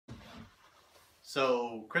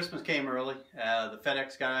So Christmas came early. The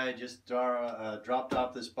FedEx guy just dropped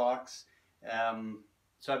off this box.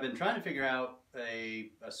 So I've been trying to figure out a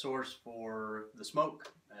source for the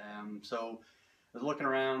smoke. So I was looking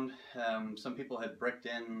around. Some people had bricked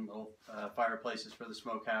in little fireplaces for the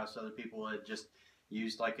smokehouse. Other people had just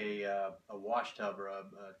used like a wash tub or a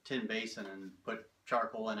tin basin and put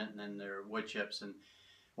charcoal in it and then their wood chips. And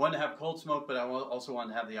wanted to have cold smoke, but I also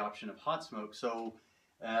wanted to have the option of hot smoke. So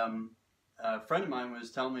a friend of mine was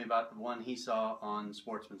telling me about the one he saw on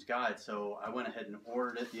Sportsman's Guide. So I went ahead and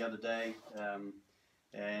ordered it the other day.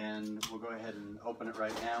 And we'll go ahead and open it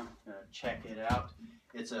right now, check it out.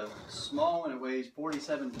 It's a small one, it weighs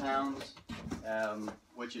 47 pounds,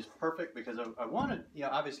 which is perfect because I wanted,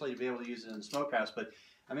 obviously to be able to use it in the smokehouse, but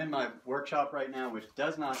I'm in my workshop right now, which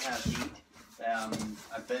does not have heat.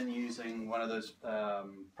 I've been using one of those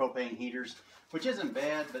propane heaters, which isn't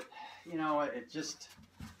bad, but it just,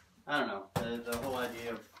 I don't know, the whole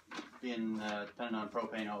idea of being dependent on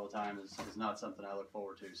propane all the time is not something I look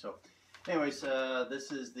forward to. So anyways,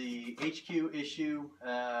 this is the HQ issue.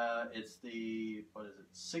 It's the,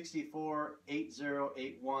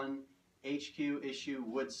 648081 HQ issue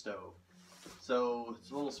wood stove. So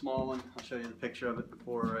it's a little small one. I'll show you the picture of it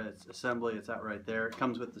before its assembly. It's out right there. It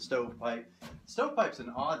comes with the stovepipe. Stovepipe's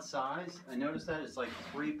an odd size. I noticed that it's like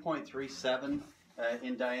 3.37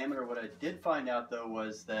 in diameter. What I did find out though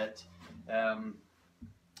was that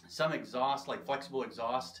some exhaust, like flexible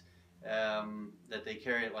exhaust, that they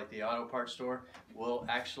carry at like the auto parts store will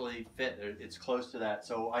actually fit. It's close to that,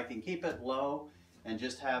 so I can keep it low and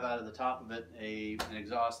just have out of the top of it an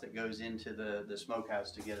exhaust that goes into the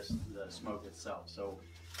smokehouse to get us the smoke itself. So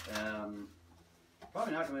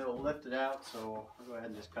probably not going to be able to lift it out, so I'll go ahead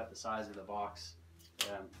and just cut the size of the box.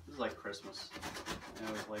 This is like Christmas. I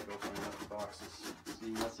always like opening up the boxes,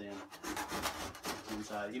 seeing what's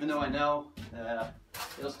inside. Even though I know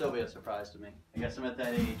it'll still be a surprise to me. I guess I'm at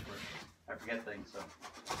that age where I forget things, so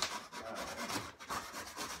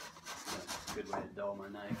that's a good way to dull my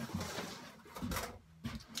knife.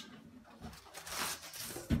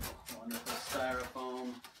 Wonderful styrofoam.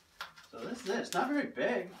 So this is it. It's not very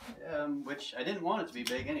big, which I didn't want it to be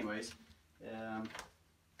big anyways.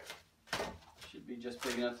 Should be just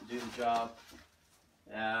big enough to do the job.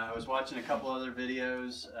 I was watching a couple other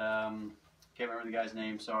videos. Can't remember the guy's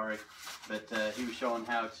name, sorry, but he was showing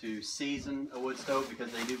how to season a wood stove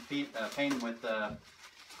because they do paint them with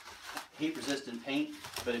heat-resistant paint.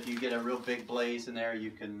 But if you get a real big blaze in there,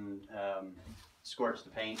 you can scorch the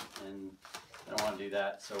paint, and I don't want to do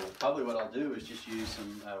that. So probably what I'll do is just use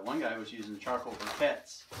some. One guy was using charcoal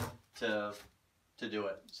briquettes to do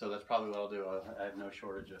it. So that's probably what I'll do. I have no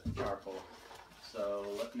shortage of charcoal. So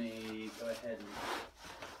let me go ahead and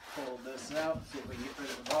pull this out, see if we can get rid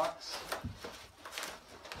of the box.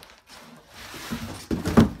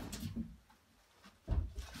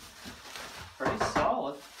 Pretty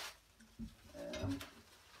solid.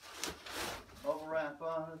 Bubble wrap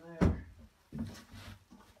out of there.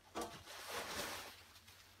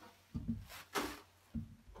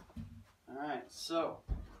 Alright, so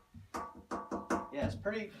yeah, it's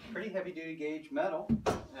pretty heavy duty gauge metal.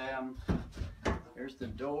 Here's the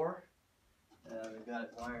door. We've got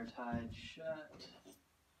it wire tied shut.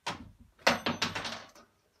 Got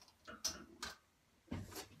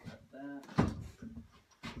that. And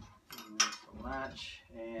there's the latch,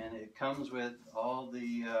 and it comes with all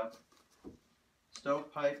the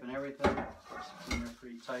stovepipe and everything. Of course, it's in there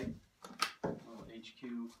pretty tight. Little HQ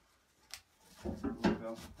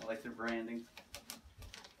logo. I like their branding.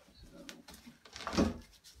 So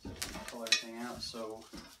pull everything out. So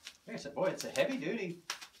like I said, boy, it's a heavy duty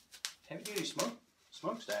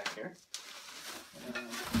smokestack here.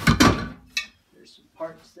 There's some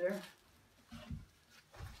parts there.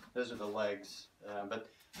 Those are the legs, but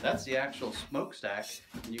that's the actual smokestack,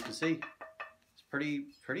 and you can see it's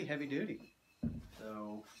pretty heavy duty.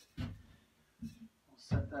 So we'll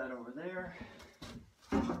set that over there.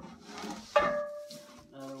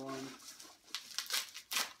 Another one.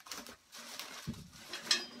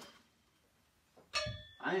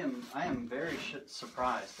 I am very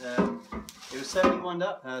surprised. It was 71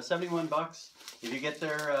 bucks. If you get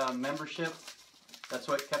their membership, that's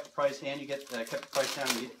what kept the price, and you get kept the price down.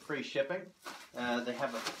 You get free shipping. They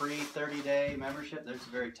have a free 30-day membership. There's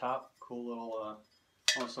the very top, cool little,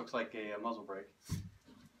 almost looks like a muzzle brake.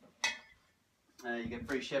 You get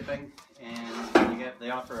free shipping, and they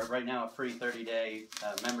offer right now a free 30-day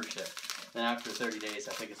membership. Then after 30 days,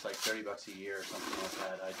 I think it's like 30 bucks a year or something like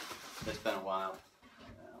that. It's been a while.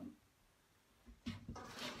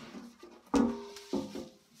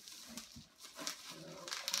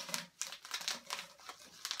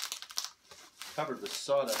 covered with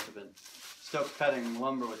sawdust. I've been stoke cutting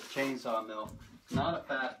lumber with the chainsaw mill. Not a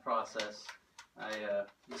fast process. I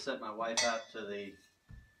just sent my wife out to the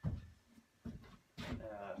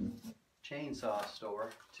chainsaw store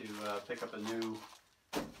to pick up a new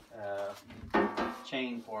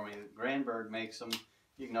chain for me. Granberg makes them.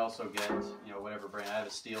 You can also get, you know, whatever brand. I have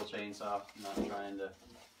a Steel chainsaw. I'm not trying to.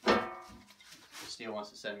 If Steel wants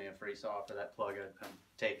to send me a free saw for that plug, I'd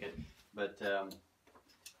take it. But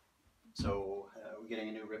so we're getting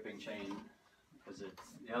a new ripping chain because it's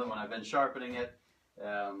the other one. I've been sharpening it,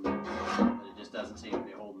 but it just doesn't seem to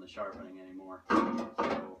be holding the sharpening anymore.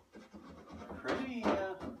 So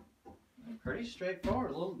pretty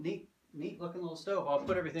straightforward. A little neat looking little stove. I'll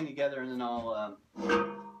put everything together and then I'll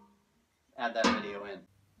add that video in.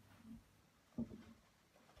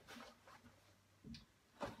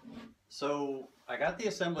 So I got the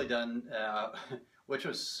assembly done, which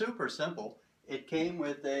was super simple. It came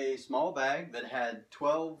with a small bag that had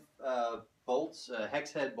 12 bolts,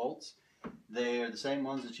 hex head bolts. They are the same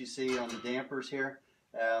ones that you see on the dampers here.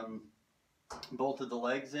 Bolted the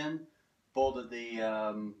legs in, bolted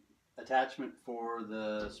the attachment for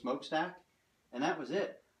the smokestack, and that was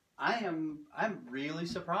it. I'm really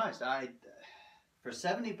surprised. For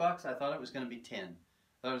 70 bucks, I thought it was going to be 10. I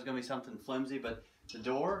thought it was going to be something flimsy, but the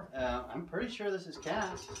door, I'm pretty sure this is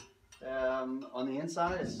cast. On the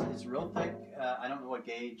inside, it's real thick. I don't know what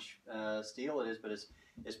gauge steel it is, but it's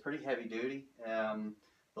pretty heavy duty.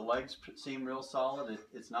 The legs seem real solid.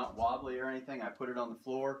 It's not wobbly or anything. I put it on the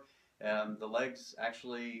floor. The legs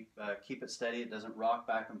actually keep it steady. It doesn't rock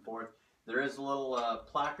back and forth. There is a little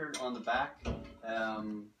placard on the back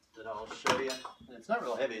that I'll show you. It's not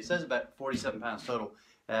real heavy. It says about 47 pounds total.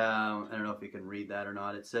 I don't know if you can read that or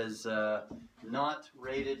not. It says not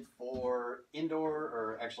rated for indoor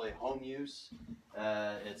or actually home use.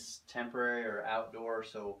 It's temporary or outdoor.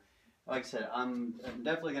 So like I said, I'm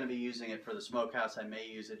definitely going to be using it for the smokehouse. I may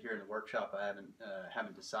use it here in the workshop. I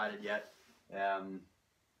haven't decided yet.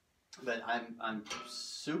 But I'm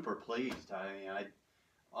super pleased.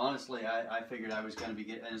 Honestly, I figured I was going to be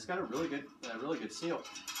getting, and it's got a really good seal.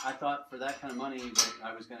 I thought for that kind of money that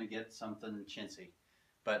I was going to get something chintzy.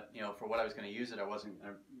 But, you know, for what I was going to use it, I wasn't,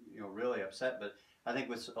 you know, really upset. But I think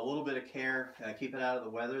with a little bit of care, keep it out of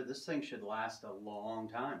the weather, this thing should last a long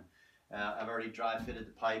time. I've already dry fitted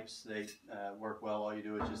the pipes. They work well. All you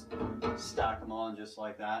do is just stack them on just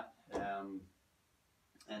like that. And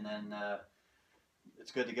then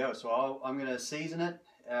it's good to go. So I'm going to season it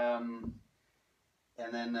and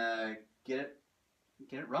then get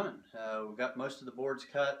it running. We've got most of the boards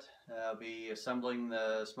cut. I'll be assembling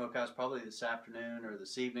the smokehouse probably this afternoon or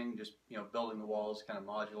this evening, just, you know, building the walls kind of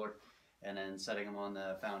modular and then setting them on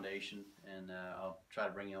the foundation, and I'll try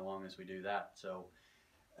to bring you along as we do that. So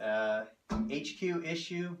HQ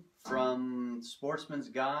issue from Sportsman's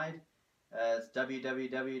Guide. It's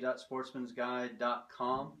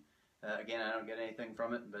www.sportsmansguide.com. Again, I don't get anything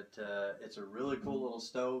from it, but it's a really cool little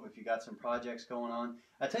stove if you got some projects going on.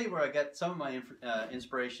 I tell you where I get some of my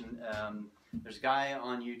inspiration. There's a guy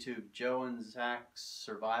on YouTube, Joe and Zach's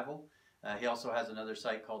Survival. He also has another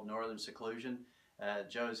site called Northern Seclusion.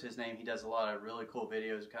 Joe's his name. He does a lot of really cool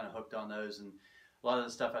videos. Kind of hooked on those, and a lot of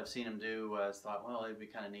the stuff I've seen him do, I thought, well, it'd be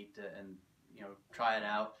kind of neat to, and you know, try it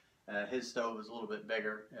out. His stove is a little bit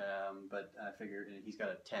bigger, but I figured he's got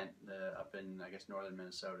a tent up in, I guess, northern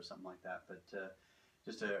Minnesota, something like that. But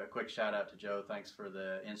just a quick shout out to Joe. Thanks for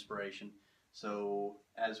the inspiration. So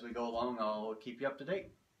as we go along, I'll keep you up to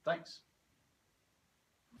date. Thanks.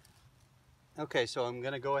 Okay, so I'm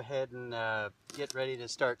going to go ahead and get ready to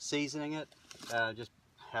start seasoning it. Just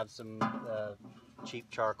have some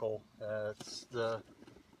cheap charcoal. It's the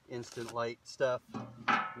Instant Light stuff.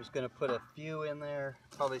 I'm just going to put a few in there.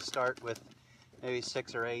 Probably start with maybe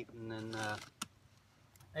 6 or 8, and then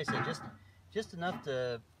like I say, just enough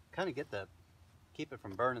to kind of keep it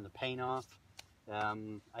from burning the paint off. I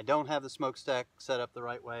don't have the smokestack set up the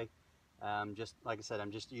right way. Just like I said,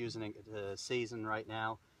 I'm just using it to season right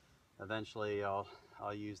now. Eventually, I'll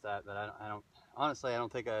use that, but I don't. Honestly, I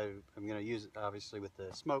don't think I'm going to use it obviously with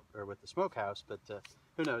the smokehouse, but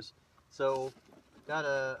who knows? So. Got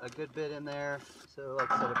a good bit in there. So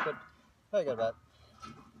like I said, I got about,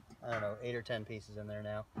 I don't know, 8 or 10 pieces in there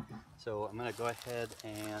now. So I'm going to go ahead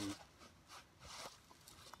and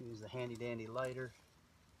use the handy dandy lighter.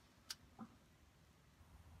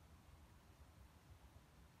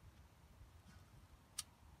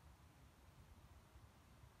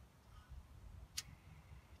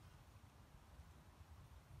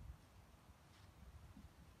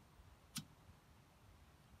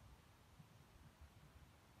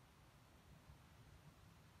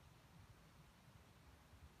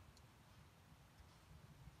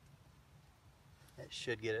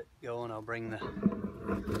 should get it going. I'll bring the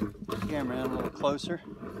camera in a little closer.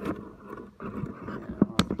 I don't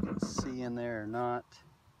know if you can see in there or not.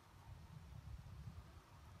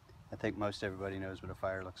 I think most everybody knows what a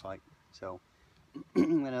fire looks like. So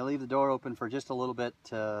I'm going to leave the door open for just a little bit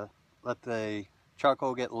to let the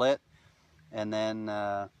charcoal get lit, and then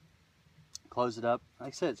close it up. Like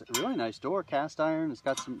I said, it's a really nice door, cast iron. It's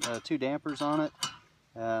got some 2 dampers on it.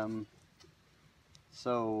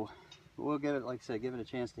 So we'll give it, like I said, give it a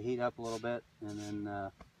chance to heat up a little bit, and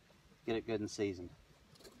then get it good and seasoned.